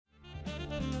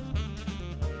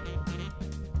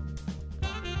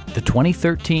the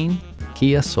 2013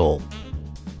 Kia Soul.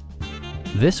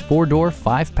 This four-door,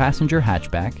 five-passenger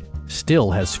hatchback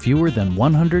still has fewer than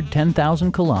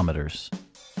 110,000 kilometers.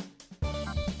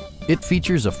 It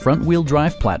features a front-wheel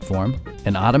drive platform,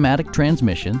 an automatic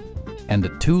transmission, and a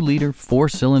 2-liter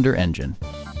four-cylinder engine.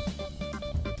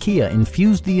 Kia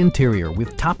infused the interior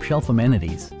with top-shelf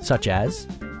amenities such as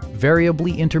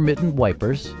variably intermittent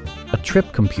wipers, a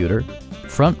trip computer,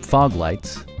 front fog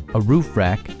lights, a roof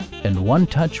rack, and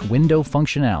one-touch window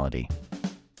functionality.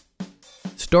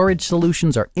 Storage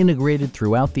solutions are integrated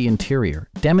throughout the interior,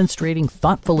 demonstrating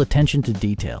thoughtful attention to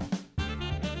detail.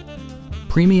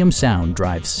 Premium sound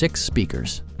drives 6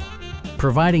 speakers,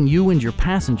 providing you and your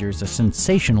passengers a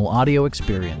sensational audio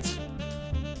experience.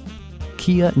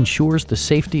 Kia ensures the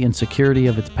safety and security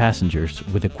of its passengers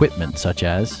with equipment such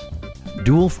as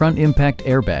dual front impact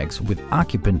airbags with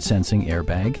occupant sensing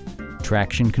airbag,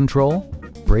 traction control,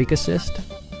 brake assist,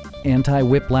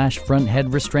 anti-whiplash front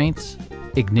head restraints,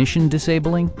 ignition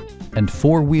disabling, and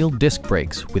 4-wheel disc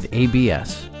brakes with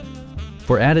ABS.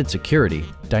 For added security,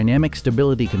 dynamic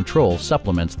stability control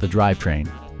supplements the drivetrain.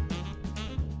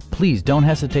 Please don't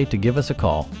hesitate to give us a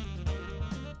call.